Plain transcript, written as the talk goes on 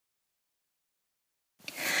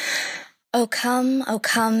O come,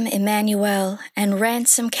 Emmanuel, and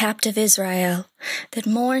ransom captive Israel, that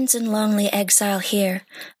mourns in lonely exile here,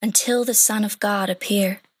 until the Son of God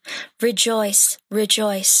appear. Rejoice,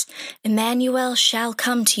 rejoice, Emmanuel shall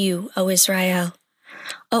come to you, O Israel.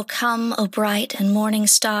 O come, O bright and morning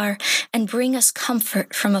star, and bring us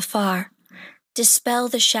comfort from afar. Dispel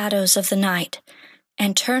the shadows of the night,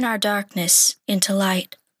 and turn our darkness into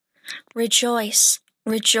light. Rejoice,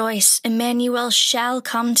 rejoice, Emmanuel shall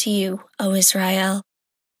come to you, O Israel.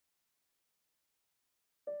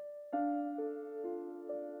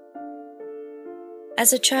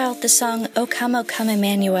 As a child, the song O Come,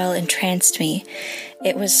 Emmanuel entranced me.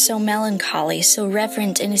 It was so melancholy, so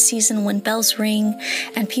reverent in a season when bells ring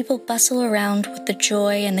and people bustle around with the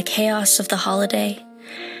joy and the chaos of the holiday.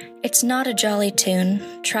 It's not a jolly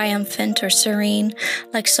tune, triumphant or serene,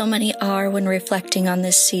 like so many are when reflecting on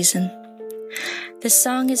this season. This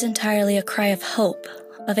song is entirely a cry of hope,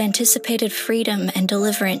 of anticipated freedom and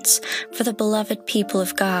deliverance for the beloved people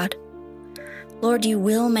of God. Lord, you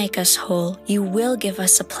will make us whole, you will give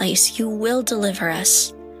us a place, you will deliver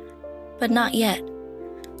us. But not yet.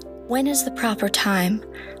 When is the proper time?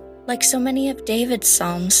 Like so many of David's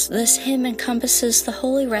psalms, this hymn encompasses the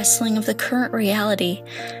holy wrestling of the current reality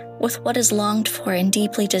with what is longed for and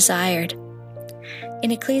deeply desired.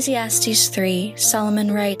 In Ecclesiastes 3,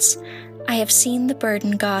 Solomon writes, I have seen the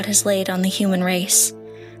burden God has laid on the human race.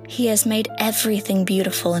 He has made everything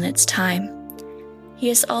beautiful in its time. He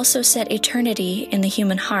has also set eternity in the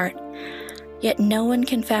human heart, yet no one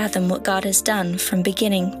can fathom what God has done from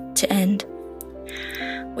beginning to end.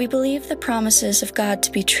 We believe the promises of God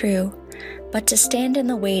to be true, but to stand in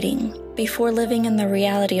the waiting before living in the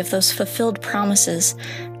reality of those fulfilled promises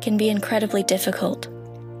can be incredibly difficult.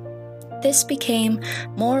 This became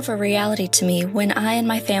more of a reality to me when I and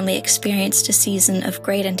my family experienced a season of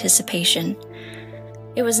great anticipation.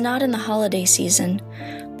 It was not in the holiday season,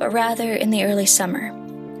 but rather in the early summer.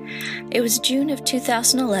 It was June of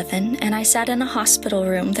 2011, and I sat in a hospital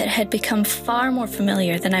room that had become far more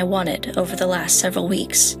familiar than I wanted over the last several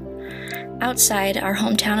weeks. Outside, our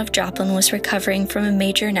hometown of Joplin was recovering from a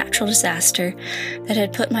major natural disaster that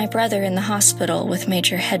had put my brother in the hospital with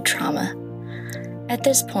major head trauma. At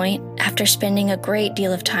this point, after spending a great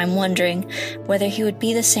deal of time wondering whether he would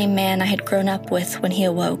be the same man I had grown up with when he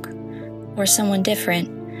awoke, or someone different,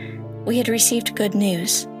 we had received good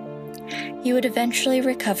news. He would eventually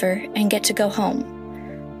recover and get to go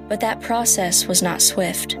home, but that process was not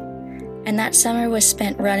swift, and that summer was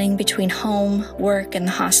spent running between home, work, and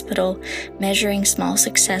the hospital, measuring small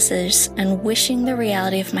successes and wishing the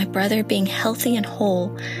reality of my brother being healthy and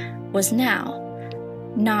whole was now,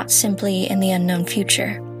 not simply in the unknown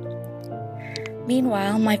future.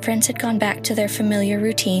 Meanwhile, my friends had gone back to their familiar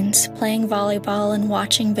routines, playing volleyball and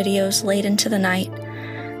watching videos late into the night,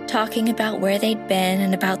 talking about where they'd been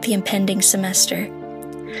and about the impending semester.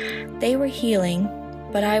 They were healing,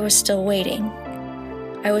 but I was still waiting.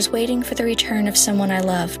 I was waiting for the return of someone I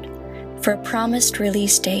loved, for a promised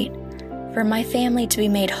release date, for my family to be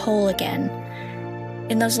made whole again.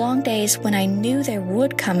 In those long days when I knew there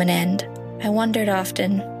would come an end, I wondered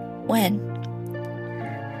often, when?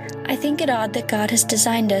 I think it odd that God has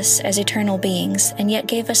designed us as eternal beings and yet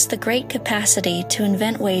gave us the great capacity to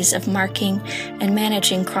invent ways of marking and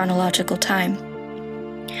managing chronological time.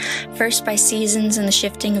 First by seasons and the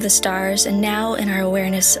shifting of the stars, and now in our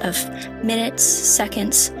awareness of minutes,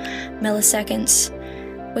 seconds, milliseconds,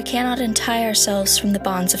 we cannot untie ourselves from the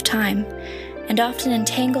bonds of time, and often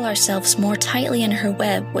entangle ourselves more tightly in her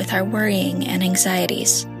web with our worrying and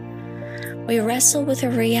anxieties. We wrestle with a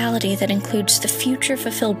reality that includes the future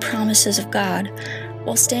fulfilled promises of God,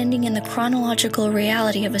 while standing in the chronological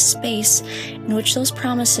reality of a space in which those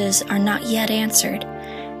promises are not yet answered,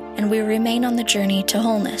 and we remain on the journey to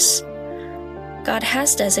wholeness. God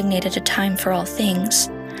has designated a time for all things,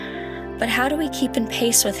 but how do we keep in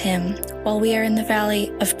pace with Him while we are in the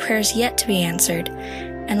valley of prayers yet to be answered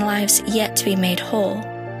and lives yet to be made whole?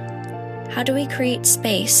 How do we create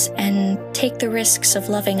space and take the risks of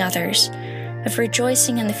loving others, of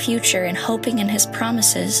rejoicing in the future and hoping in His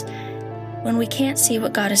promises, when we can't see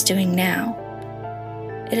what God is doing now?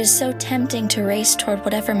 It is so tempting to race toward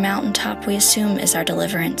whatever mountaintop we assume is our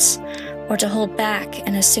deliverance, or to hold back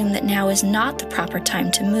and assume that now is not the proper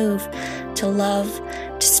time to move, to love,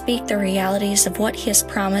 to speak the realities of what He has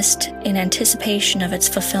promised in anticipation of its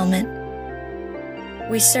fulfillment.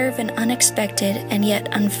 We serve an unexpected and yet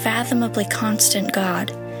unfathomably constant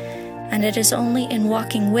God, and it is only in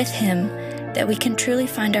walking with Him that we can truly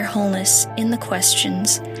find our wholeness in the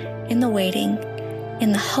questions, in the waiting,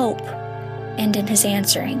 in the hope, and in His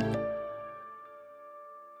answering.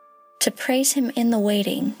 To praise him in the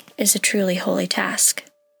waiting is a truly holy task.